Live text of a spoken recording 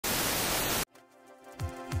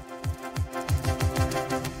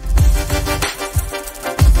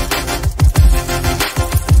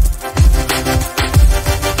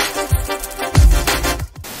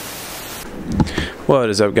What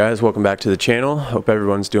is up, guys? Welcome back to the channel. Hope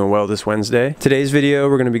everyone's doing well this Wednesday. Today's video,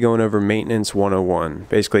 we're going to be going over maintenance 101.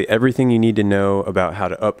 Basically everything you need to know about how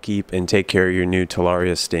to upkeep and take care of your new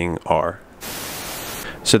Talaria Sting R.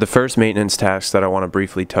 So the first maintenance task that I want to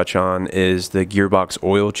briefly touch on is the gearbox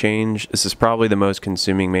oil change. This is probably the most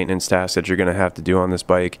consuming maintenance task that you're going to have to do on this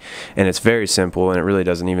bike, and it's very simple and it really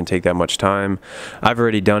doesn't even take that much time. I've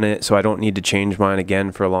already done it, so I don't need to change mine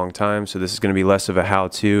again for a long time, so this is going to be less of a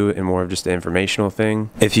how-to and more of just an informational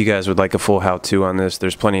thing. If you guys would like a full how-to on this,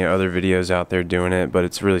 there's plenty of other videos out there doing it, but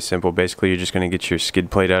it's really simple. Basically, you're just going to get your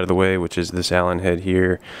skid plate out of the way, which is this Allen head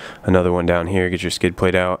here, another one down here. Get your skid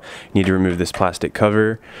plate out. You need to remove this plastic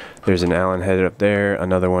cover. There's an Allen head up there,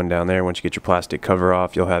 another one down there. Once you get your plastic cover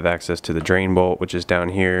off, you'll have access to the drain bolt, which is down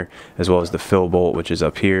here, as well as the fill bolt, which is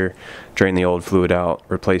up here. Drain the old fluid out,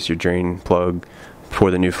 replace your drain plug,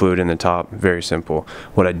 pour the new fluid in the top. Very simple.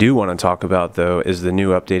 What I do want to talk about, though, is the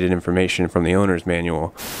new updated information from the owner's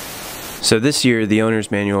manual. So this year, the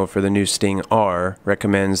owner's manual for the new Sting R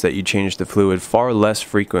recommends that you change the fluid far less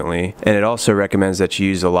frequently, and it also recommends that you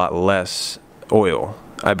use a lot less oil.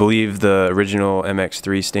 I believe the original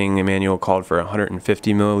MX3 Sting manual called for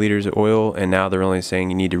 150 milliliters of oil, and now they're only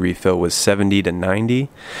saying you need to refill with 70 to 90.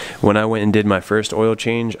 When I went and did my first oil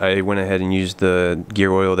change, I went ahead and used the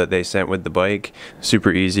gear oil that they sent with the bike.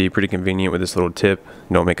 Super easy, pretty convenient with this little tip.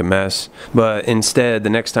 Don't make a mess. But instead,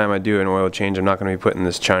 the next time I do an oil change, I'm not going to be putting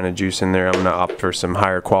this China juice in there. I'm going to opt for some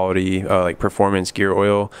higher quality, like performance gear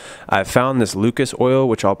oil. I found this Lucas oil,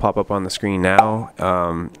 which I'll pop up on the screen now.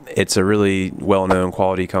 It's a really well-known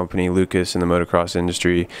quality company, Lucas, in the motocross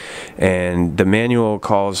industry, and the manual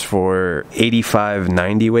calls for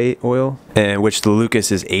 85-90 weight oil, and which the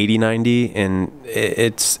Lucas is 80-90, and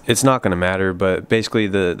it's not going to matter. But basically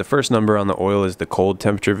the first number on the oil is the cold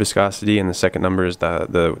temperature viscosity, and the second number is the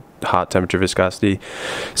hot temperature viscosity.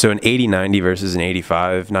 So an 80-90 versus an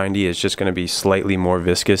 85-90 is just going to be slightly more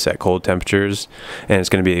viscous at cold temperatures, and it's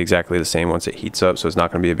going to be exactly the same once it heats up, so it's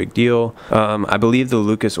not going to be a big deal. I believe the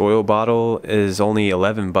Lucas oil bottle is only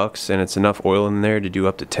 $11, and it's enough oil in there to do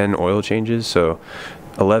up to 10 oil changes. So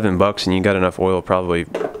 $11 and you got enough oil probably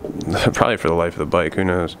for the life of the bike, who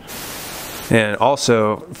knows. And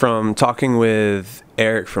also, from talking with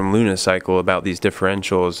Eric from Lunicycle about these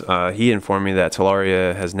differentials, he informed me that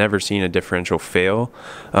Talaria has never seen a differential fail.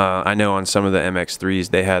 I know on some of the MX3s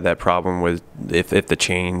they had that problem with if the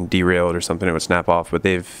chain derailed or something, it would snap off, but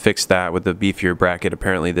they've fixed that with the beefier bracket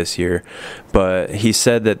apparently this year. But he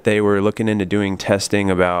said that they were looking into doing testing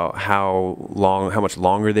about how much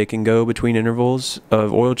longer they can go between intervals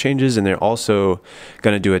of oil changes, and they're also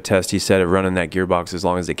going to do a test, he said, of running that gearbox as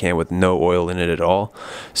long as they can with no oil in it at all.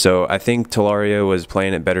 So I think Talaria was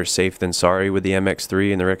playing it better safe than sorry with the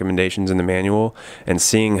MX3 and the recommendations in the manual, and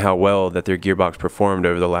seeing how well that their gearbox performed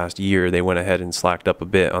over the last year, they went ahead and slacked up a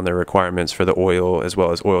bit on their requirements for the oil as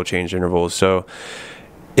well as oil change intervals. So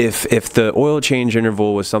if the oil change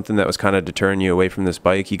interval was something that was kind of deterring you away from this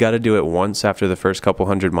bike, you got to do it once after the first couple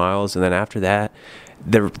hundred miles, and then after that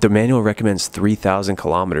the manual recommends 3,000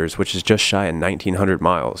 kilometers, which is just shy of 1,900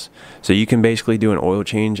 miles. So you can basically do an oil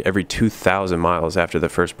change every 2,000 miles after the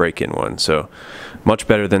first break-in one. So much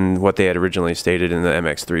better than what they had originally stated in the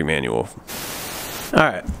MX3 manual.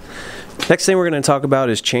 Alright, next thing we're going to talk about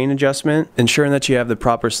is chain adjustment. Ensuring that you have the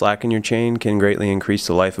proper slack in your chain can greatly increase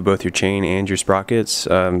the life of both your chain and your sprockets.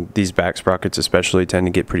 These back sprockets especially tend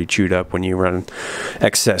to get pretty chewed up when you run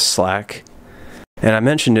excess slack. And I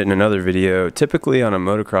mentioned it in another video, typically on a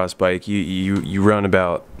motocross bike you run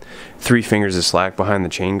about 3 fingers of slack behind the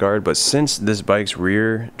chain guard, but since this bike's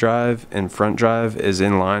rear drive and front drive is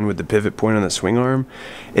in line with the pivot point on the swing arm,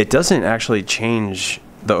 it doesn't actually change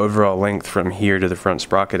the overall length from here to the front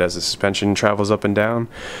sprocket as the suspension travels up and down.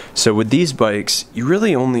 So with these bikes, you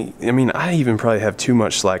really only, I mean, I even probably have too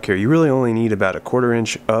much slack here. You really only need about 1/4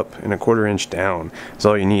 inch up and 1/4 inch down. That's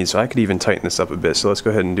all you need. So I could even tighten this up a bit. So let's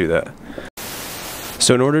go ahead and do that.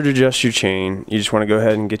 So in order to adjust your chain, you just want to go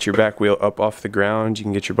ahead and get your back wheel up off the ground. You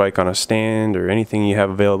can get your bike on a stand or anything you have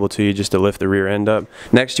available to you just to lift the rear end up.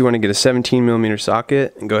 Next, you want to get a 17mm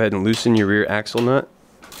socket and go ahead and loosen your rear axle nut.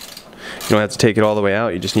 You don't have to take it all the way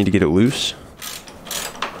out, you just need to get it loose.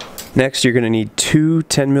 Next, you're going to need 2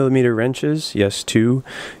 10mm wrenches. Yes, 2.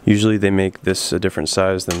 Usually they make this a different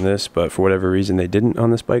size than this, but for whatever reason they didn't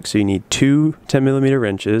on this bike. So you need 2 10mm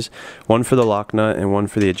wrenches, one for the lock nut and one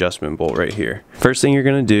for the adjustment bolt right here. First thing you're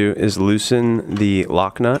going to do is loosen the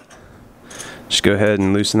lock nut. Just go ahead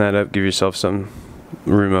and loosen that up, give yourself some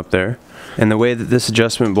room up there. And the way that this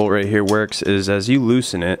adjustment bolt right here works is as you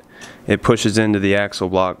loosen it, it pushes into the axle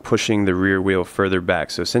block, pushing the rear wheel further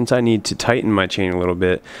back. So since I need to tighten my chain a little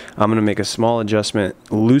bit, I'm going to make a small adjustment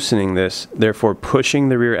loosening this, therefore pushing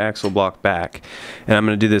the rear axle block back. And I'm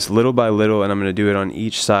going to do this little by little, and I'm going to do it on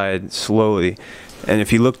each side slowly. And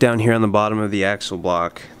if you look down here on the bottom of the axle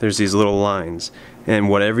block, there's these little lines. And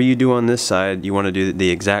whatever you do on this side, you want to do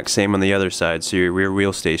the exact same on the other side, so your rear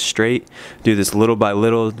wheel stays straight. Do this little by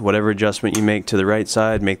little. Whatever adjustment you make to the right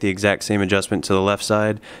side, make the exact same adjustment to the left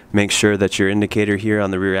side. Make sure that your indicator here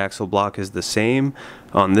on the rear axle block is the same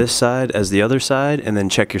on this side as the other side, and then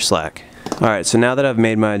check your slack. Alright, so now that I've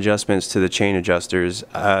made my adjustments to the chain adjusters,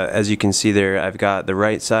 as you can see there, I've got the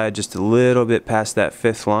right side just a little bit past that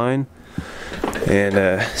 5th line,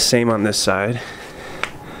 and same on this side.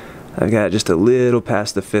 I've got it just a little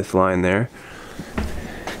past the 5th line there.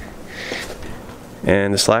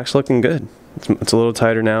 And the slack's looking good. It's a little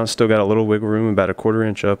tighter now. Still got a little wiggle room, about a 1/4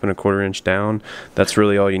 inch up and a 1/4 inch down. That's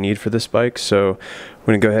really all you need for this bike. So I'm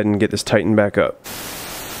going to go ahead and get this tightened back up.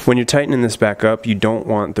 When you're tightening this back up, you don't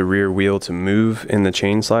want the rear wheel to move in the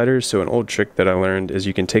chain sliders. So an old trick that I learned is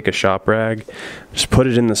you can take a shop rag, just put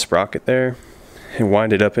it in the sprocket there, and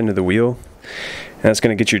wind it up into the wheel. And that's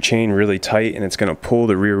going to get your chain really tight, and it's going to pull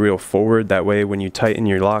the rear wheel forward. That way when you tighten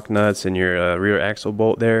your lock nuts and your rear axle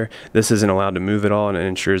bolt there, this isn't allowed to move at all, and it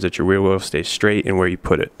ensures that your rear wheel stays straight in where you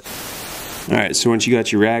put it. Alright, so once you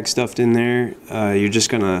got your rag stuffed in there, you're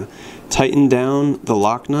just going to tighten down the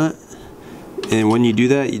lock nut. And when you do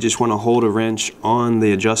that, you just want to hold a wrench on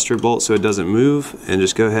the adjuster bolt so it doesn't move, and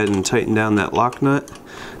just go ahead and tighten down that lock nut.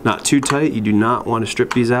 Not too tight. You do not want to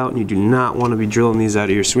strip these out, and you do not want to be drilling these out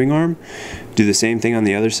of your swing arm. Do the same thing on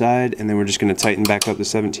the other side, and then we're just going to tighten back up the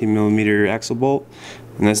 17mm axle bolt,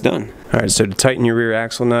 and that's done. Alright, so to tighten your rear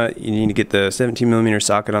axle nut, you need to get the 17mm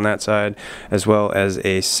socket on that side, as well as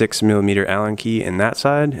a 6mm Allen key in that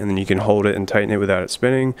side, and then you can hold it and tighten it without it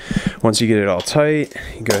spinning. Once you get it all tight,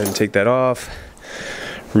 you go ahead and take that off.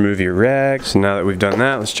 Remove your rag. So now that we've done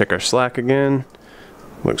that, let's check our slack again.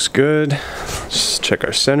 Looks good. Let's check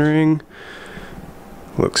our centering.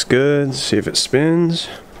 Looks good. See if it spins.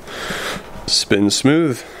 Spins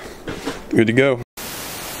smooth. Good to go.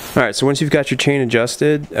 Alright, so once you've got your chain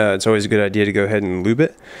adjusted, it's always a good idea to go ahead and lube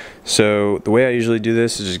it. So the way I usually do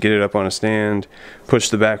this is just get it up on a stand, push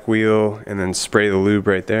the back wheel, and then spray the lube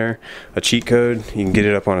right there. A cheat code, you can get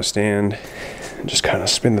it up on a stand and just kind of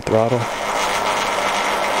spin the throttle.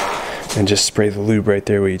 And just spray the lube right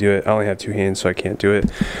there where you do it. I only have 2 hands, so I can't do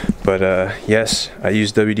it. But yes, I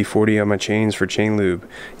use WD-40 on my chains for chain lube.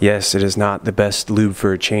 Yes, it is not the best lube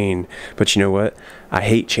for a chain, but you know what? I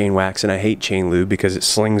hate chain wax and I hate chain lube because it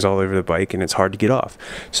slings all over the bike and it's hard to get off.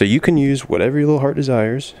 So you can use whatever your little heart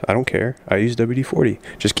desires. I don't care. I use WD-40.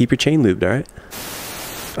 Just keep your chain lubed, alright?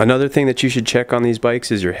 Another thing that you should check on these bikes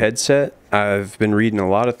is your headset. I've been reading a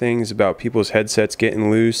lot of things about people's headsets getting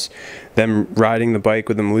loose, them riding the bike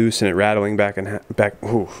with them loose and it rattling back and back.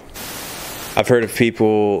 Ooh. I've heard of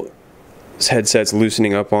people's headsets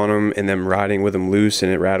loosening up on them and them riding with them loose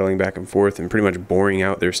and it rattling back and forth and pretty much boring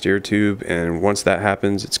out their steer tube, and once that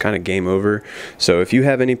happens it's kind of game over. So if you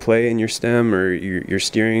have any play in your stem or your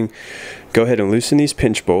steering, go ahead and loosen these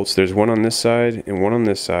pinch bolts. There's one on this side and one on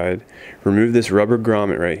this side. Remove this rubber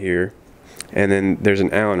grommet right here, and then there's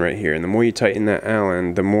an Allen right here, and the more you tighten that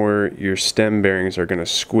Allen, the more your stem bearings are going to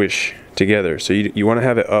squish together. So you want to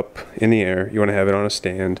have it up in the air, you want to have it on a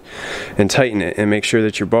stand, and tighten it, and make sure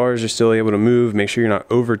that your bars are still able to move. Make sure you're not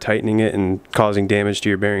over tightening it and causing damage to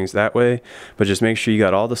your bearings that way, but just make sure you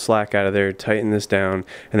got all the slack out of there. Tighten this down,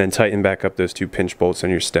 and then tighten back up those 2 pinch bolts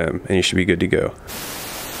on your stem, and you should be good to go.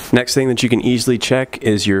 Next thing that you can easily check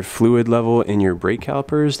is your fluid level in your brake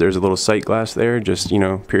calipers. There's a little sight glass there. Just, you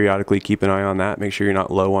know, periodically keep an eye on that. Make sure you're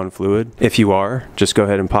not low on fluid. If you are, just go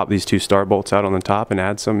ahead and pop these 2 star bolts out on the top and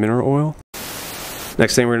add some mineral oil.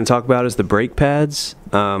 Next thing we're going to talk about is the brake pads.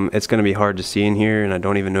 It's going to be hard to see in here, and I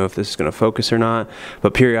don't even know if this is going to focus or not,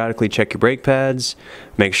 but periodically check your brake pads.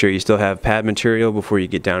 Make sure you still have pad material before you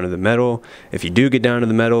get down to the metal. If you do get down to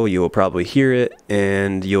the metal, you will probably hear it,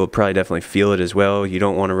 and you'll probably definitely feel it as well. You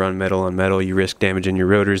don't want to run metal on metal. You risk damaging your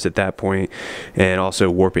rotors at that point, and also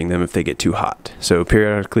warping them if they get too hot. So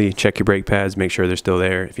periodically check your brake pads, make sure they're still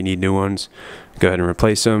there. If you need new ones, go ahead and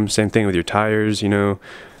replace them. Same thing with your tires, you know.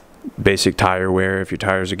 Basic tire wear. If your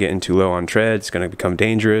tires are getting too low on tread, it's going to become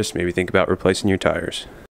dangerous. Maybe think about replacing your tires.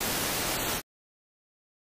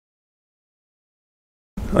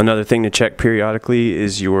 Another thing to check periodically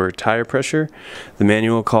is your tire pressure. The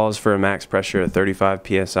manual calls for a max pressure of 35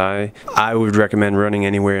 psi. I would recommend running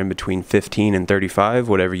anywhere in between 15 and 35,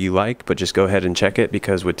 whatever you like, but just go ahead and check it,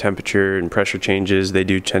 because with temperature and pressure changes, they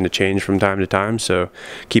do tend to change from time to time, so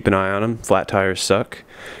keep an eye on them. Flat tires suck,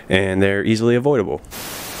 and they're easily avoidable.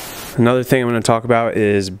 Another thing I'm going to talk about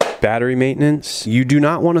is battery maintenance. You do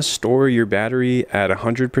not want to store your battery at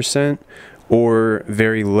 100% or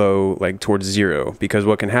very low, like towards 0, because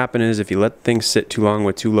what can happen is if you let things sit too long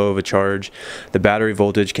with too low of a charge, the battery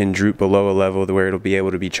voltage can droop below a level to where it'll be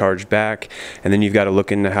able to be charged back, and then you've got to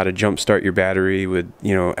look into how to jump start your battery with,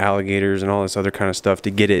 you know, alligators and all this other kind of stuff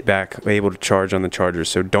to get it back able to charge on the charger.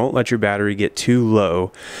 So don't let your battery get too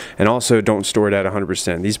low, and also don't store it at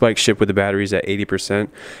 100%. These bikes ship with the batteries at 80%.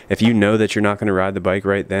 If you know that you're not going to ride the bike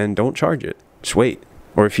right then, don't charge it. Just wait.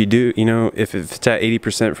 Or if you do, you know, if it's at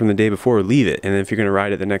 80% from the day before, leave it. And if you're going to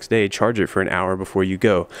ride it the next day, charge it for an hour before you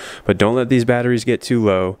go. But don't let these batteries get too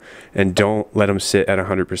low, and don't let them sit at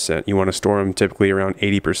 100%. You want to store them typically around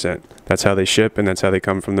 80%. That's how they ship, and that's how they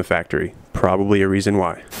come from the factory. Probably a reason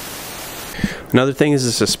why. Another thing is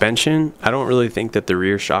the suspension. I don't really think that the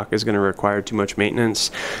rear shock is going to require too much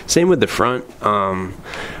maintenance. Same with the front.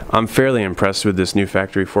 I'm fairly impressed with this new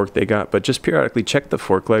factory fork they got, but just periodically check the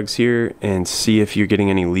fork legs here and see if you're getting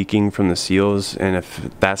any leaking from the seals. And if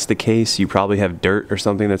that's the case, you probably have dirt or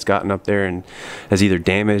something that's gotten up there and has either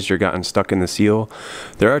damaged or gotten stuck in the seal.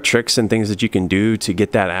 There are tricks and things that you can do to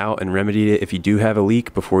get that out and remedy it if you do have a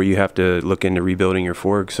leak before you have to look into rebuilding your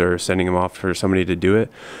forks or sending them off for somebody to do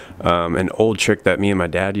it. An old trick that me and my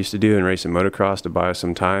dad used to do in racing motocross to buy us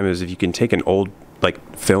some time is if you can take an old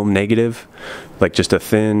like film negative, like just a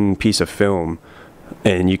thin piece of film,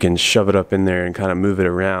 and you can shove it up in there and kind of move it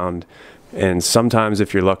around, and sometimes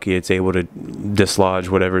if you're lucky it's able to dislodge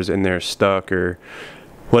whatever's in there stuck or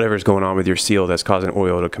whatever's going on with your seal that's causing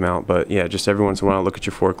oil to come out. But yeah, just every once in a while look at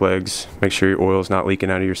your fork legs, make sure your oil's not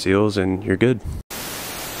leaking out of your seals, and you're good.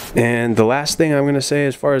 And the last thing I'm going to say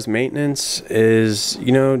as far as maintenance is,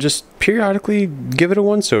 you know, just periodically give it a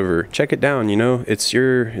once over. Check it down, you know. It's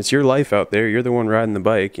your life out there. You're the one riding the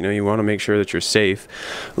bike. You know, you want to make sure that you're safe.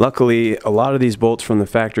 Luckily, a lot of these bolts from the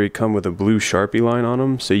factory come with a blue Sharpie line on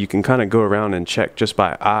them, so you can kind of go around and check just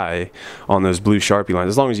by eye on those blue Sharpie lines,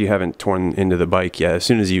 as long as you haven't torn into the bike yet. As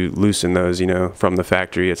soon as you loosen those, you know, from the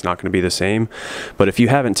factory, it's not going to be the same. But if you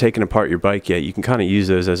haven't taken apart your bike yet, you can kind of use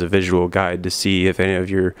those as a visual guide to see if any of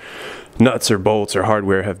your nuts or bolts or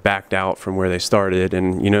hardware have backed out from where they started.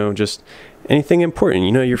 And, you know, just anything important,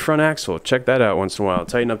 you know, your front axle, check that out once in a while.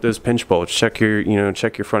 Tighten up those pinch bolts, check your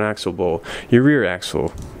front axle bolt, your rear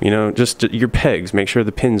axle, you know, just your pegs, make sure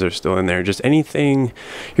the pins are still in there. Just anything,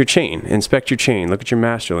 your chain, inspect your chain, look at your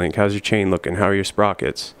master link, how's your chain looking, how are your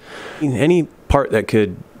sprockets, any part that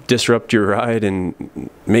could disrupt your ride and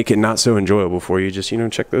make it not so enjoyable for you. Just, you know,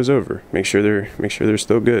 check those over, make sure they're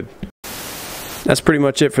still good. That's pretty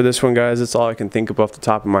much it for this one, guys. That's all I can think of off the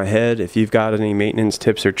top of my head. If you've got any maintenance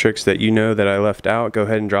tips or tricks that you know that I left out, go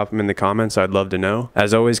ahead and drop them in the comments. I'd love to know.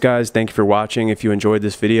 As always, guys, thank you for watching. If you enjoyed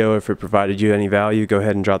this video, if it provided you any value, go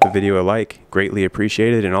ahead and drop the video a like. Greatly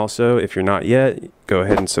appreciated. And also, if you're not yet, go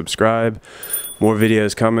ahead and subscribe. More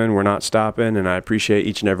videos coming. We're not stopping, and I appreciate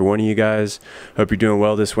each and every one of you guys. Hope you're doing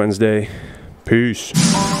well this Wednesday. Peace.